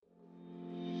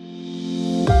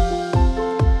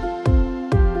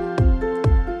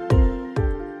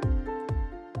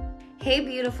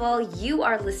beautiful. You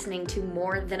are listening to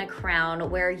More Than a Crown,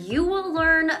 where you will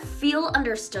learn, feel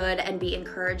understood, and be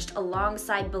encouraged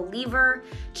alongside believer,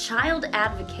 child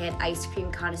advocate, ice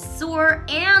cream connoisseur,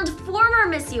 and former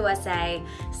Miss USA,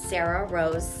 Sarah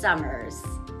Rose Summers.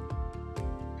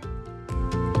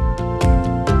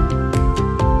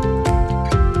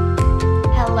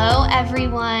 Hello,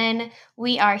 everyone.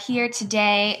 We are here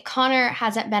today. Connor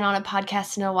hasn't been on a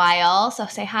podcast in a while, so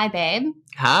say hi, babe.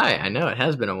 Hi. I know it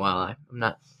has been a while. I'm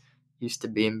not used to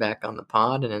being back on the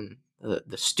pod and in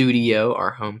the studio,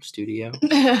 our home studio.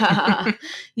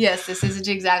 Yes, this isn't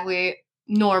exactly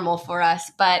normal for us,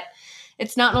 but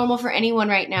it's not normal for anyone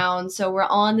right now, and so we're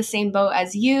all in the same boat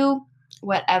as you.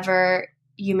 Whatever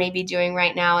you may be doing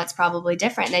right now, it's probably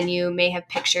different than you may have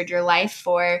pictured your life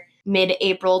for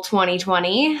mid-April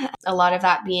 2020. A lot of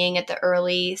that being at the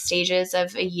early stages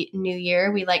of a new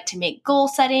year. We like to make goal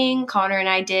setting. Connor and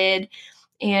I did.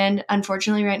 And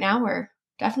unfortunately, right now, we're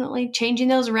definitely changing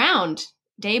those around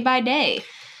day by day.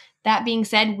 That being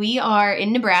said, we are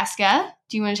in Nebraska.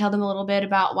 Do you want to tell them a little bit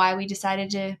about why we decided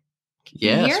to be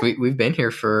Yes, here? we've been here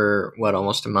for,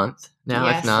 almost a month now,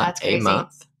 Yes, if not that's a crazy.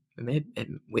 month.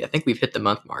 I think we've hit the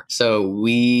month mark. So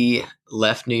we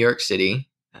left New York City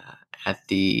at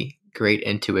the great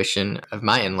intuition of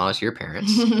my in-laws, your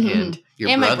parents, and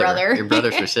your And my brother. Your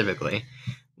brother specifically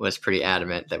was pretty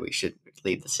adamant that we should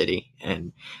leave the city.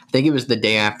 And I think it was the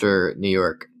day after New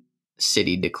York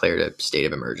City declared a state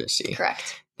of emergency.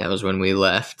 Correct. That was when we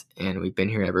left, and we've been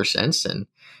here ever since. And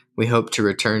we hope to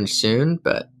return soon,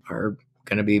 but are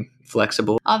going to be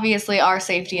flexible. Obviously, our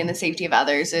safety and the safety of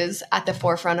others is at the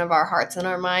forefront of our hearts and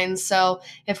our minds. So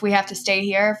if we have to stay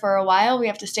here for a while, we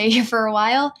have to stay here for a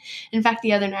while. In fact,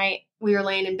 the other night we were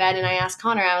laying in bed and I asked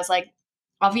Connor, I was like,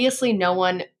 obviously no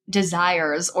one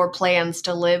desires or plans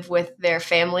to live with their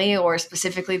family or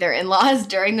specifically their in-laws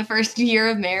during the first year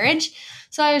of marriage.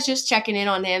 So I was just checking in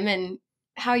on him and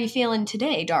how are you feeling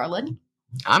today, darling?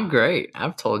 I'm great.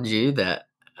 I've told you that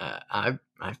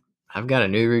I've got a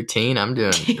new routine. I'm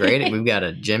doing great. We've got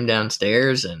a gym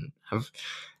downstairs, and I'm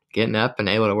getting up and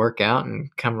able to work out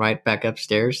and come right back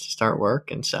upstairs to start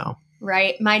work. And so,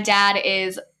 right. My dad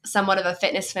is somewhat of a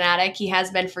fitness fanatic. He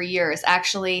has been for years.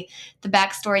 Actually, the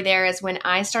backstory there is when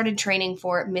I started training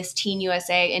for Miss Teen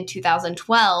USA in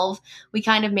 2012, we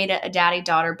kind of made a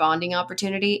daddy-daughter bonding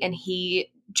opportunity, and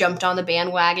he jumped on the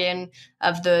bandwagon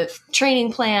of the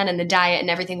training plan and the diet and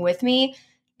everything with me,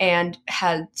 and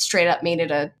had straight up made it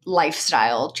a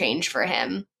lifestyle change for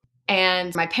him.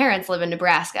 And my parents live in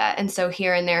Nebraska. And so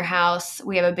here in their house,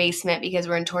 we have a basement because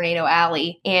we're in Tornado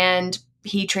Alley. And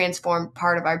he transformed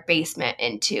part of our basement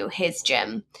into his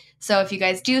gym. So if you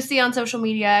guys do see on social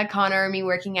media, Connor and me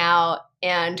working out,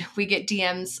 and we get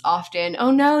DMs often, oh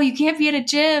no, you can't be at a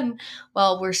gym.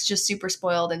 Well, we're just super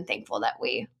spoiled and thankful that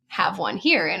we have one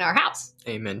here in our house.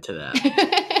 amen to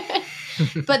that.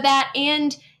 But that,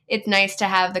 and it's nice to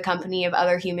have the company of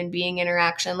other human being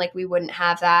interaction. Like we wouldn't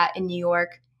have that in New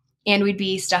York, and we'd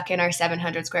be stuck in our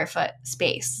 700 square foot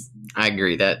space. I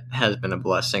agree. That has been a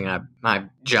blessing. My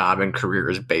job and career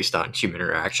is based on human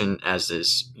interaction, as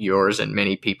is yours and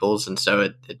many people's. And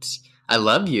so it's I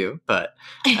love you, but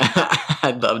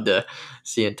I'd love to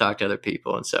see and talk to other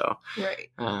people. And so Right.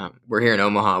 We're here in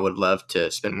Omaha. Would love to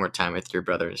spend more time with your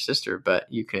brother and sister, but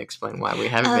you can explain why we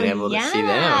haven't been able to see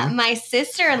them. My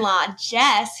sister-in-law,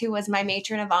 Jess, who was my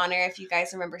matron of honor, if you guys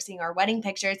remember seeing our wedding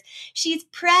pictures, she's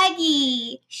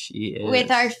preggy. She is. With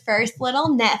our first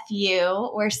little nephew.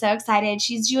 We're so excited.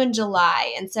 She's due in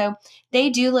July. And so they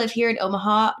do live here in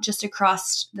Omaha, just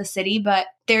across the city, but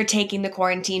they're taking the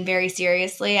quarantine very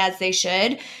seriously, as they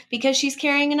should, because she's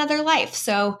carrying another life.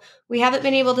 So we haven't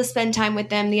been able to spend time with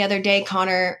them. The other day,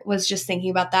 Connor was just thinking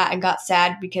about that and got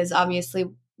sad because obviously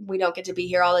we don't get to be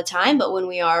here all the time. But when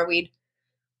we are, we'd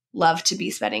love to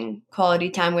be spending quality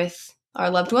time with our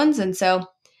loved ones. And so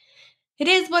it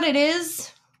is what it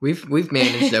is. We've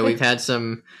managed, though. We've had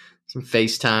some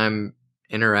FaceTime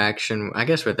interaction, I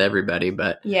guess, with everybody,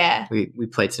 but Yeah. we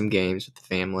played some games with the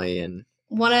family, and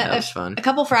That was fun. A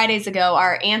couple Fridays ago,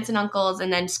 our aunts and uncles,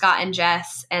 and then Scott and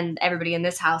Jess, and everybody in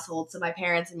this household, so my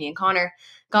parents and me and Connor,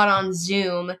 got on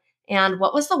Zoom. And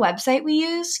what was the website we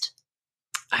used?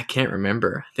 I can't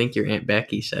remember. I think your Aunt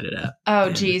Becky set it up. Oh,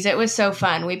 And geez. It was so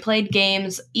fun. We played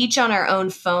games each on our own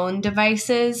phone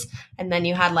devices, and then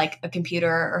you had like a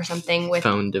computer or something with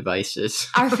phone devices.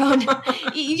 our phone.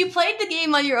 You played the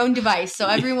game on your own device, so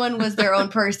everyone was their own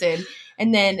person.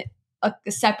 And then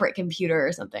a separate computer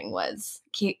or something was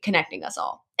connecting us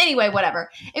all. Anyway,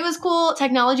 whatever. It was cool.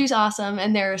 Technology's awesome,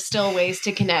 and there are still ways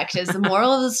to connect, is the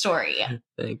moral of the story.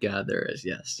 Thank God there is,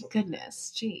 yes.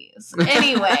 Goodness, jeez.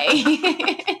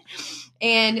 Anyway.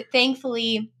 And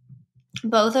thankfully,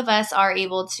 both of us are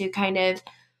able to kind of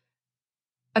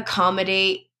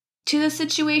accommodate to the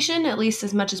situation, at least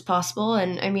as much as possible.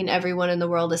 And I mean, everyone in the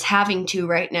world is having to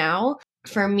right now.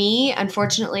 For me,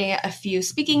 unfortunately, a few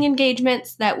speaking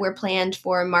engagements that were planned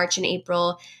for March and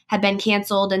April had been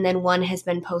canceled, and then one has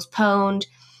been postponed.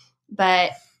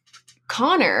 But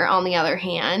Connor, on the other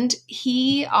hand,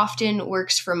 he often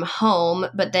works from home,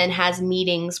 but then has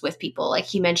meetings with people. Like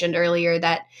he mentioned earlier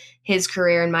that his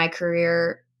career and my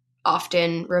career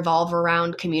often revolve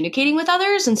around communicating with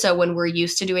others. And so when we're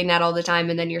used to doing that all the time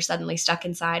and then you're suddenly stuck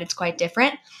inside, it's quite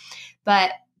different.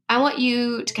 But I want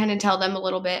you to kind of tell them a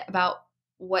little bit about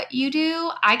what you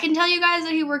do. I can tell you guys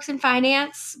that he works in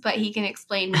finance, but he can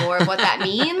explain more of what that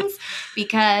means,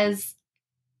 because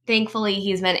thankfully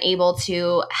he's been able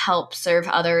to help serve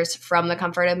others from the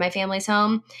comfort of my family's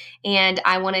home. And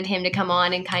I wanted him to come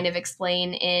on and kind of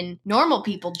explain in normal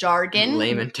people jargon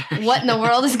Layman terms. what in the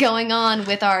world is going on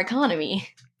with our economy.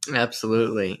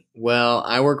 Absolutely. Well,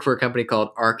 I work for a company called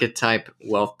Archetype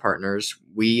Wealth Partners.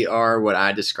 We are what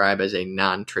I describe as a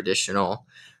non-traditional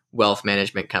wealth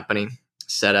management company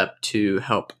set up to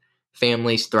help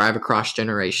families thrive across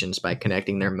generations by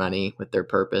connecting their money with their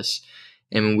purpose.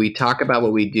 And when we talk about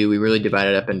what we do, we really divide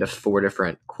it up into 4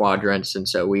 different quadrants. And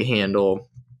so we handle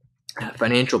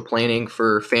financial planning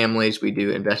for families. We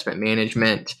do investment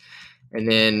management.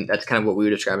 And then that's kind of what we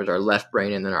would describe as our left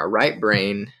brain. And then our right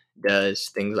brain does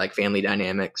things like family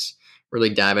dynamics, really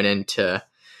diving into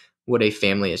what a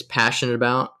family is passionate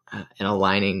about and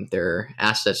aligning their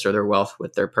assets or their wealth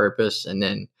with their purpose. And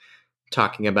then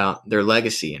talking about their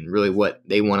legacy and really what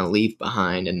they want to leave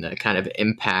behind and the kind of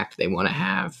impact they want to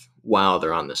have while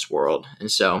they're on this world.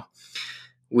 And so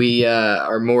we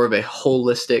are more of a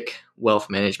holistic wealth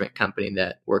management company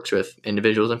that works with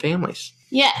individuals and families.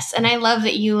 Yes, and I love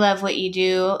that you love what you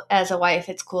do. As a wife,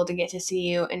 it's cool to get to see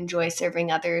you enjoy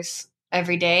serving others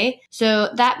every day. So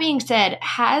that being said,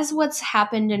 has what's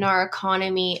happened in our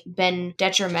economy been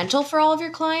detrimental for all of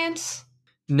your clients?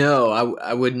 No,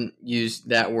 I wouldn't use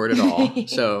that word at all.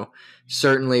 So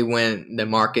certainly when the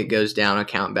market goes down,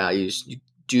 account values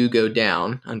do go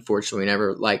down. Unfortunately, we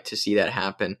never like to see that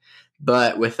happen.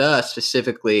 But with us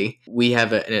specifically, we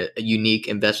have a unique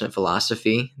investment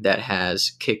philosophy that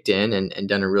has kicked in and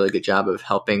done a really good job of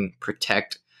helping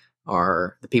protect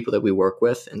the people that we work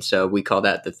with. And so we call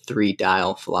that the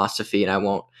 3-dial philosophy. And I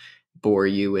won't bore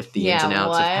you with the ins and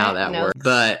outs of how that works.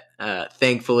 But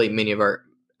thankfully, many of our,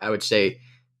 I would say,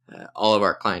 all of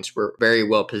our clients were very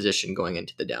well positioned going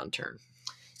into the downturn.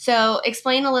 So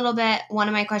explain a little bit. One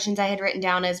of my questions I had written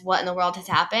down is what in the world has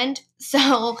happened?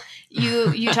 So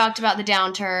you talked about the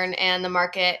downturn and the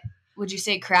market, would you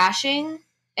say crashing?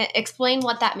 Explain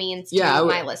what that means to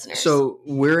my listeners. So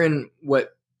we're in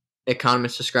what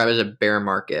economists describe as a bear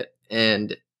market.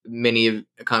 And many of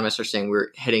economists are saying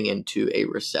we're heading into a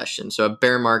recession. So a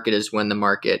bear market is when the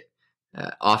market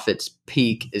off its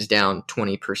peak is down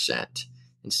 20%.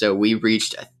 And so we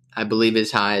reached, I believe,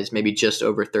 as high as maybe just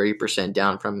over 30%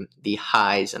 down from the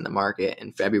highs in the market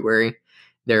in February.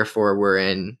 Therefore, we're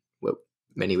in what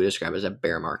many would describe as a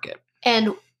bear market.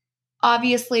 And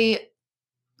obviously,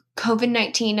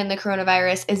 COVID-19 and the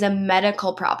coronavirus is a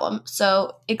medical problem.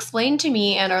 So explain to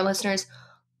me and our listeners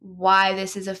why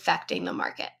this is affecting the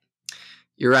market.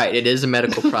 You're right. It is a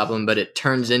medical problem, but it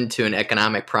turns into an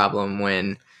economic problem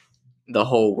when the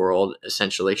whole world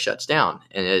essentially shuts down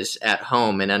and is at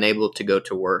home and unable to go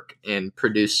to work and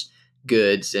produce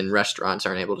goods, and restaurants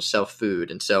aren't able to sell food.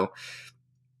 And so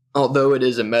although it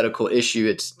is a medical issue,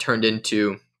 it's turned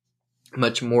into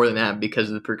much more than that because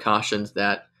of the precautions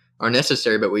that are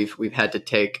necessary, but we've had to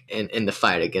take in the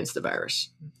fight against the virus.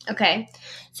 Okay.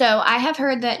 So I have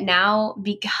heard that now,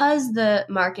 because the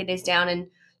market is down and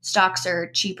stocks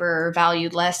are cheaper or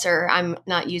valued less, or I'm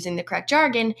not using the correct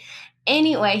jargon.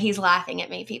 Anyway, he's laughing at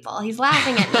me, people. He's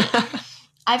laughing at me.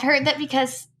 I've heard that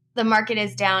because the market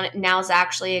is down, now's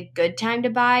actually a good time to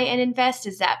buy and invest.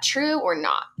 Is that true or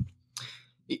not?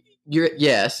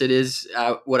 Yes, it is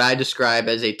what I describe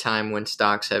as a time when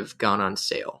stocks have gone on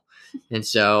sale. And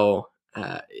so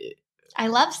I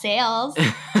love sales.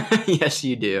 Yes,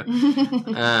 you do.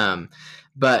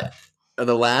 But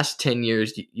the last 10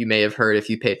 years, you may have heard, if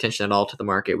you pay attention at all to the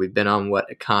market, we've been on what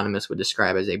economists would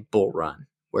describe as a bull run,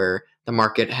 where the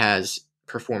market has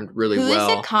performed really well.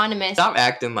 Who's economist? Stop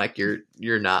acting like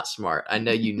you're not smart. I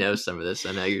know you know some of this.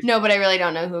 I know you. No, but I really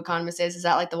don't know who economist is. Is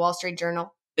that like the Wall Street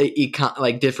Journal?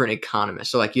 Like different economists.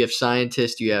 So like you have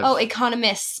scientists, you have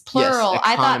economists plural. Yes,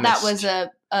 I thought that was a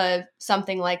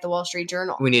something like the Wall Street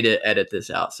Journal. We need to edit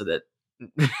this out so that.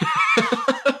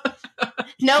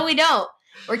 No, we don't.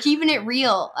 We're keeping it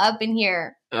real up in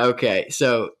here. Okay.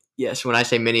 So, yes, when I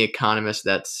say many economists,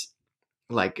 that's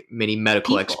like many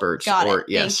medical People. experts. Got or it.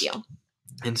 Yes. Thank you.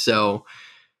 And so,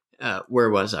 where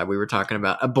was I? We were talking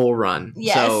about a bull run.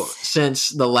 Yes. So since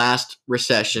the last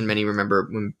recession, many remember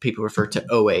when people refer to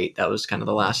 '08, that was kind of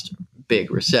the last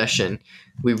big recession.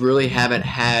 We really haven't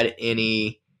had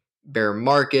any bear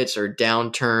markets or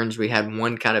downturns. We had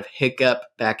one kind of hiccup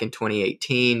back in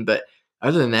 2018, but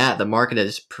other than that, the market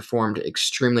has performed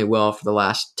extremely well for the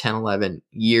last 10, 11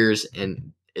 years,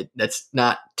 and that's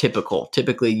not typical.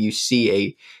 Typically, you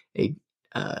see a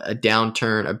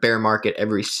downturn, a bear market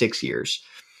every 6 years.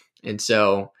 And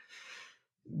so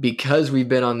because we've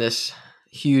been on this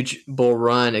huge bull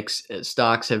run,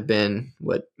 stocks have been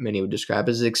what many would describe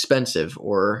as expensive,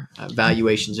 or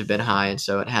valuations have been high. And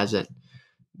so it hasn't,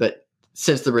 but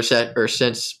since the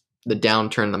since the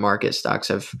downturn in the market, stocks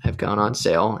have gone on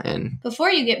sale. And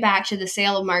before you get back to the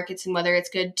sale of markets and whether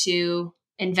it's good to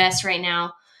invest right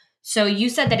now, so you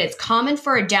said that it's common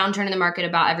for a downturn in the market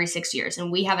about every 6 years,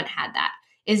 and we haven't had that.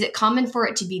 Is it common for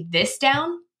it to be this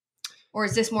down? Or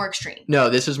is this more extreme? No,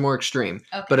 this is more extreme.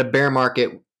 Okay. But a bear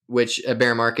market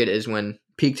is when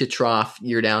peak to trough,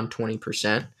 you're down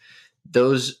 20%.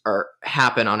 Those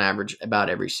happen on average about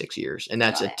every 6 years. And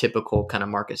that's a typical kind of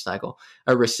market cycle.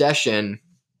 A recession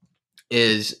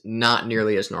is not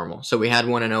nearly as normal. So we had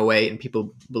one in '08, and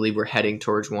people believe we're heading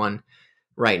towards one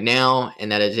right now.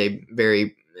 And that is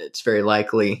it's very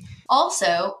likely.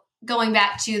 Also, going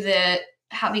back to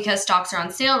because stocks are on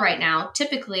sale right now,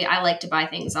 typically I like to buy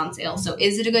things on sale. So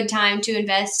is it a good time to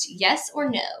invest? Yes or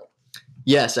no?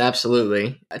 Yes,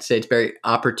 absolutely. I'd say it's very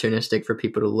opportunistic for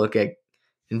people to look at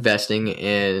investing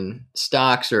in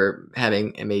stocks or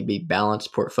having a maybe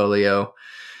balanced portfolio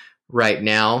right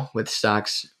now, with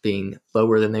stocks being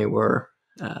lower than they were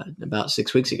about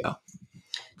 6 weeks ago.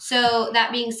 So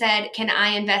that being said, can I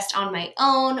invest on my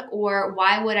own, or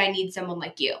why would I need someone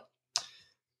like you?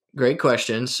 Great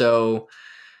question. So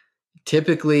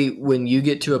typically when you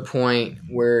get to a point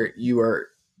where you are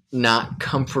not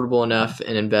comfortable enough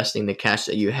in investing the cash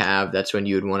that you have, that's when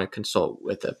you would want to consult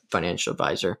with a financial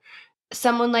advisor.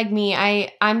 Someone like me,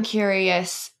 I'm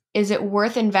curious, is it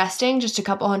worth investing just a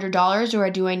couple $100s, or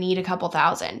do I need a couple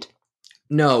thousand?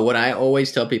 No, what I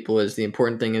always tell people is the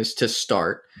important thing is to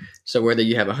start. So whether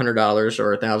you have $100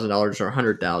 or $1,000 or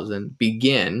 $100,000,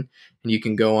 begin, and you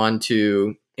can go on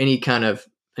to any kind of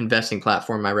investing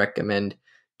platform. I recommend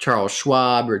Charles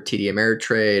Schwab or TD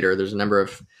Ameritrade, or there's a number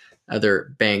of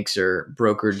other banks or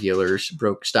broker dealers,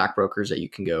 stock brokers that you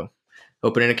can go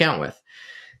open an account with.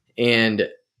 And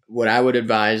what I would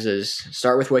advise is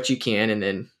start with what you can, and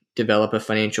then develop a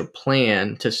financial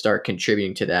plan to start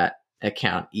contributing to that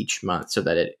account each month so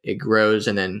that it grows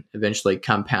and then eventually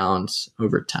compounds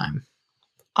over time.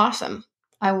 Awesome.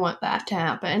 I want that to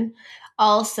happen.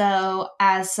 Also,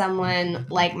 as someone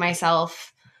like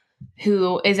myself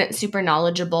who isn't super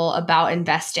knowledgeable about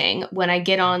investing, when I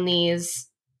get on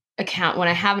when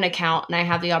I have an account and I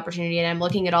have the opportunity and I'm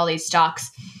looking at all these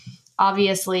stocks,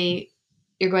 obviously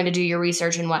you're going to do your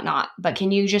research and whatnot, but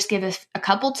can you just give us a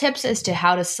couple tips as to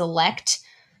how to select?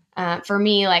 For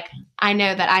me, like, I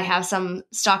know that I have some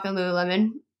stock in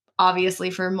Lululemon, obviously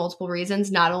for multiple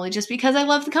reasons, not only just because I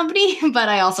love the company, but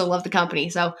I also love the company.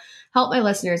 So help my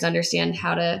listeners understand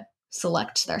how to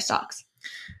select their stocks.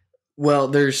 Well,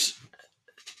 there's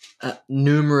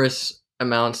numerous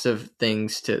amounts of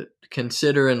things to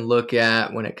consider and look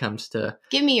at when it comes to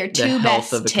give me your the two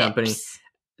health best of the tips. company.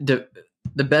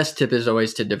 The best tip is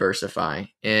always to diversify,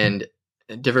 and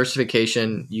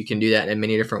diversification, you can do that in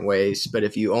many different ways. But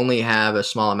if you only have a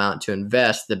small amount to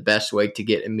invest, the best way to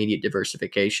get immediate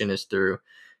diversification is through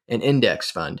an index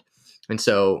fund. And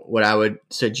so what I would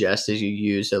suggest is you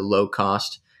use a low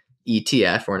cost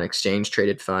ETF, or an exchange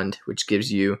traded fund, which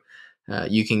gives you,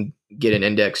 you can get an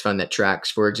index fund that tracks,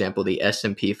 for example, the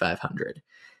S&P 500.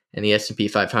 And the S&P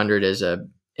 500 is a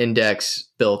index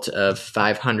built of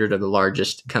 500 of the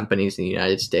largest companies in the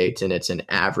United States, and it's an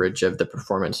average of the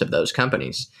performance of those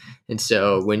companies. And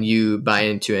so when you buy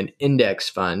into an index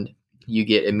fund, you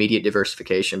get immediate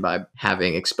diversification by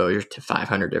having exposure to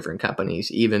 500 different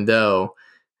companies, even though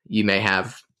you may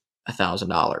have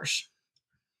 $1,000.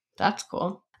 That's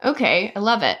cool. Okay, I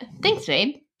love it. Thanks,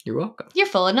 babe. You're welcome. You're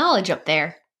full of knowledge up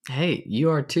there. Hey,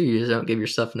 you are too. You just don't give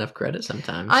yourself enough credit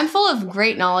sometimes. I'm full of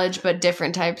great knowledge, but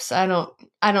different types. I don't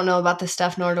know about this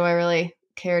stuff, nor do I really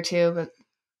care to. But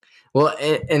well,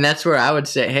 and that's where I would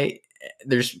say, hey,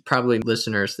 there's probably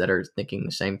listeners that are thinking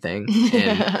the same thing,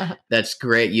 and that's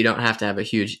great. You don't have to have a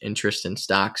huge interest in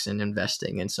stocks and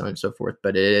investing and so on and so forth,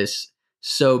 but it is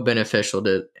so beneficial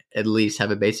to at least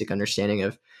have a basic understanding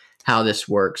of how this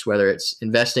works, whether it's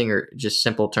investing or just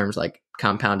simple terms like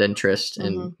compound interest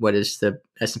and what is the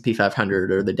S&P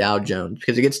 500 or the Dow Jones,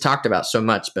 because it gets talked about so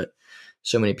much, but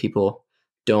so many people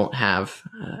don't have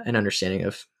an understanding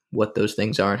of what those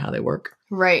things are and how they work.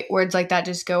 Right. Words like that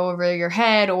just go over your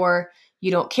head, or you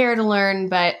don't care to learn,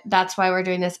 but that's why we're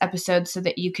doing this episode, so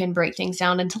that you can break things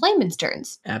down into layman's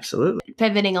terms. Absolutely.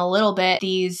 Pivoting a little bit,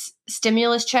 these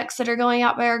stimulus checks that are going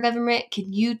out by our government,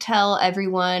 can you tell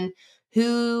everyone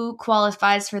who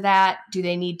qualifies for that? Do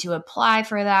they need to apply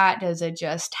for that? Does it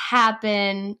just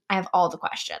happen? I have all the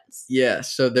questions. Yeah.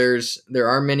 So there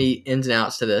are many ins and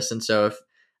outs to this. And so if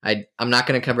I'm not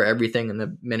going to cover everything in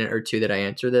the minute or two that I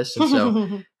answer this. And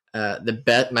so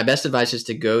my best advice is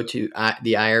to go to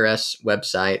the IRS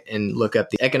website and look up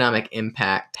the economic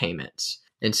impact payments.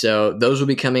 And so those will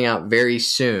be coming out very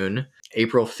soon.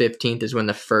 April 15th is when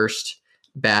the first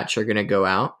batch are going to go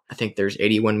out. I think there's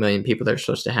 81 million people that are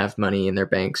supposed to have money in their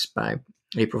banks by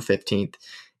April 15th.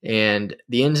 And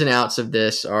the ins and outs of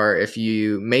this are, if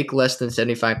you make less than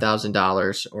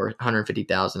 $75,000 or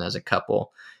 $150,000 as a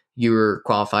couple, you were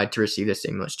qualified to receive the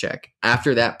stimulus check.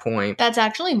 After that point, that's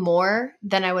actually more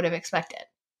than I would have expected.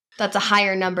 That's a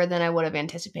higher number than I would have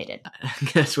anticipated.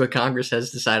 That's what Congress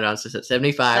has decided on. So at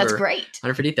 75 that's or great.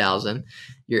 150,000,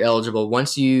 you're eligible.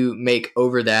 Once you make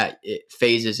over that, it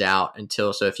phases out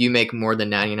until, so if you make more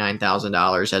than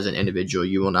 $99,000 as an individual,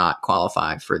 you will not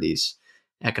qualify for these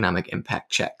economic impact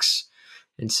checks.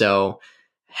 And so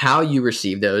how you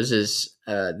receive those is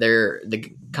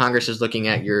the Congress is looking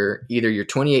at either your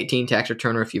 2018 tax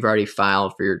return, or if you've already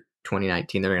filed for your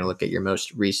 2019, they're going to look at your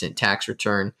most recent tax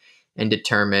return and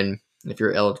determine if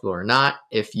you're eligible or not.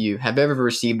 If you have ever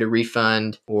received a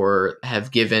refund or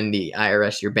have given the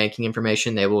IRS your banking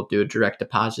information, they will do a direct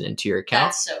deposit into your account.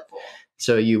 That's so cool.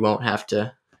 So you won't have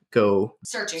to go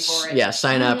searching for it. Yeah,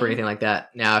 sign up or anything like that.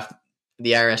 Now, if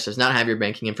the IRS does not have your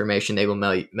banking information, they will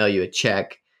mail you a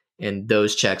check, and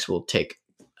those checks will take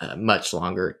much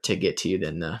longer to get to you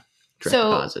than the direct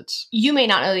deposits. You may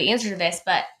not know the answer to this,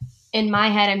 but in my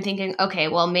head, I'm thinking, okay,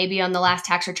 well, maybe on the last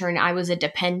tax return, I was a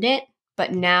dependent,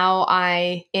 but now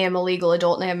I am a legal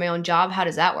adult and I have my own job. How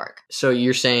does that work? So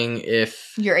you're saying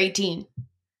if you're 18,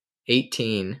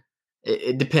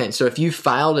 it depends. So if you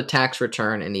filed a tax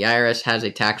return and the IRS has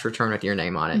a tax return with your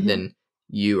name on it, then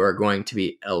you are going to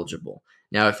be eligible.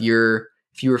 Now, if you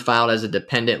were filed as a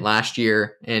dependent last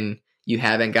year and you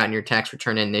haven't gotten your tax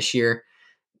return in this year,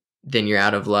 then you're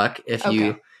out of luck. If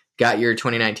you got your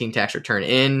 2019 tax return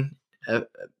in,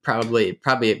 probably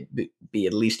be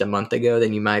at least a month ago,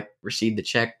 then you might receive the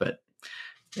check, but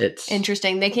it's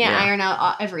interesting. They can't iron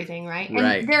out everything, right?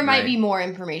 And there might be more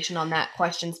information on that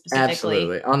question specifically.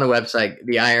 Absolutely. On the website,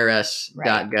 the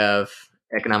IRS.gov,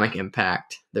 economic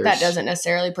impact. That doesn't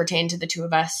necessarily pertain to the two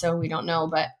of us, so we don't know,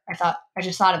 but I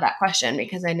just thought of that question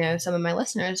because I know some of my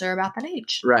listeners are about that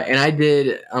age. Right. And I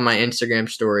did on my Instagram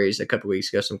stories a couple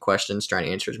weeks ago some questions, trying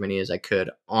to answer as many as I could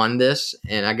on this,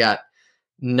 and I got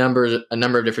a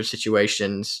number of different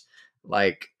situations.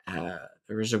 Like there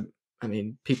was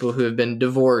people who have been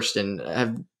divorced and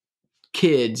have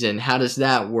kids, and how does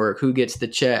that work? Who gets the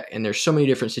check? And there's so many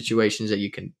different situations that you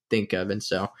can think of, and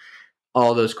so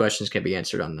all those questions can be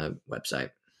answered on the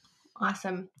website.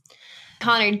 Awesome.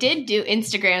 Connor did do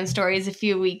Instagram stories a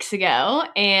few weeks ago,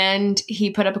 and he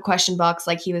put up a question box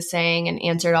like he was saying and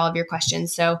answered all of your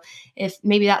questions. So if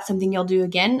maybe that's something you'll do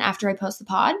again after I post the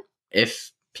pod.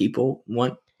 If people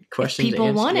want questions, if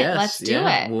people want it, let's do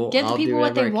it. Give the people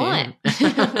what they want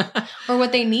or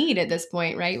what they need at this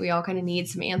point, right? We all kind of need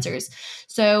some answers.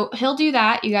 So he'll do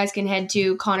that. You guys can head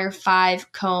to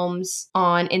Connor5Combs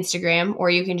on Instagram, or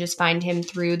you can just find him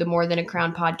through the More Than a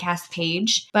Crown podcast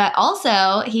page. But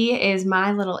also, he is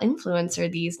my little influencer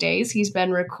these days. He's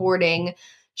been recording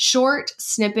short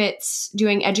snippets,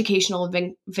 doing educational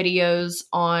videos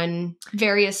on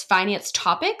various finance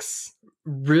topics.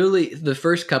 Really, the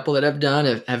first couple that I've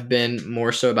done have been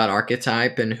more so about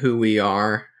archetype and who we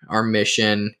are, our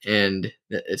mission, and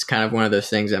it's kind of one of those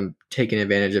things I'm taking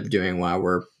advantage of doing while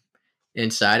we're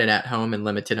inside and at home and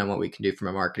limited on what we can do from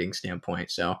a marketing standpoint.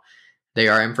 So they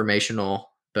are informational,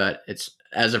 but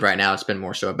as of right now, it's been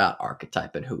more so about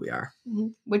archetype and who we are.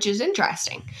 Which is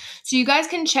interesting. So you guys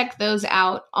can check those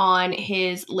out on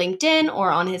his LinkedIn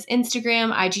or on his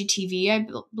Instagram. IGTV, I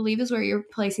believe, is where you're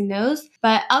placing those.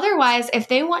 But otherwise, if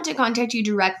they want to contact you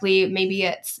directly, maybe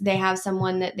they have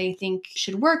someone that they think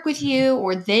should work with you,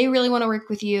 or they really want to work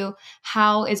with you,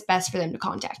 how is best for them to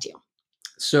contact you?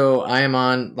 So I am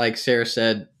on, like Sarah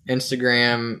said,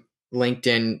 Instagram,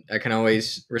 LinkedIn. I can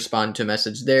always respond to a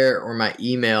message there, or my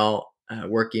email,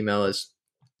 work email is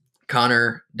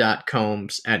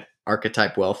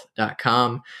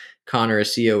connor.combs@archetypewealth.com. Connor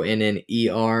is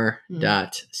CONNER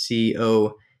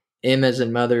 .COM as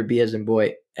in mother, B as in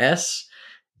boy, S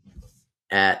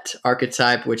at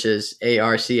Archetype, which is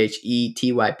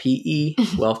ARCHETYPE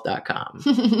wealth.com.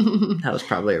 That was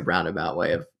probably a roundabout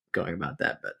way of going about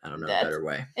that, but I don't know a better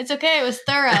way. It's okay. It was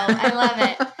thorough. I love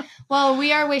it. Well,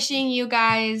 we are wishing you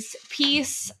guys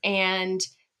peace and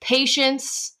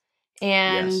patience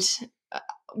and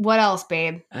what else,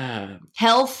 babe?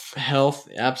 Health. Health,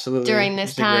 absolutely. During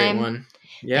this time. A great one.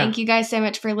 Yeah. Thank you guys so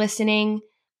much for listening.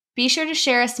 Be sure to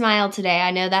share a smile today.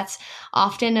 I know that's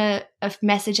often a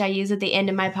message I use at the end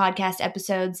of my podcast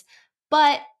episodes,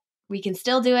 but we can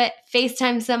still do it.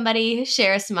 FaceTime somebody,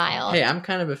 share a smile. Hey, I'm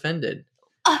kind of offended.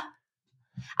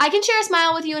 I can share a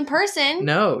smile with you in person.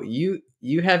 No, you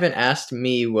haven't asked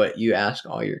me what you ask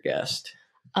all your guests.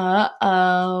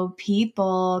 Uh-oh,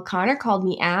 people. Connor called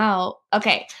me out.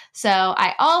 Okay, so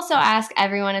I also ask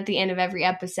everyone at the end of every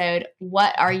episode,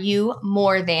 what are you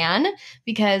more than?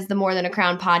 Because the More Than a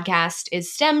Crown podcast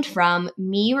is stemmed from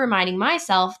me reminding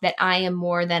myself that I am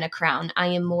more than a crown. I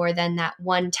am more than that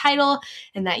one title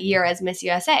and that year as Miss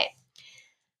USA.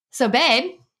 So,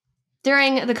 babe,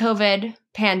 during the COVID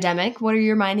pandemic, what are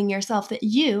you reminding yourself that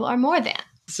you are more than?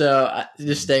 So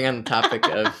just staying on the topic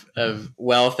of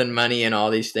wealth and money and all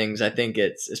these things, I think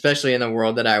it's, especially in the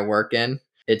world that I work in,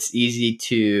 it's easy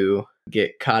to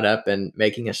get caught up in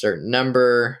making a certain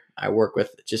number. I work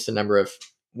with just a number of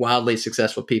wildly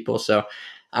successful people. So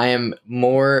I am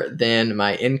more than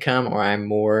my income, or I'm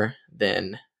more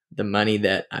than the money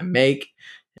that I make.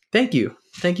 Thank you.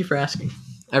 Thank you for asking.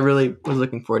 I really was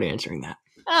looking forward to answering that.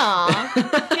 Aw,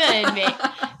 good, mate.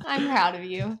 I'm proud of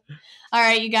you. All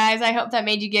right, you guys, I hope that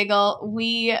made you giggle.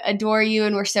 We adore you,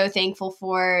 and we're so thankful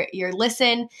for your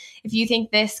listen. If you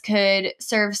think this could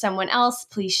serve someone else,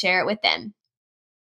 please share it with them.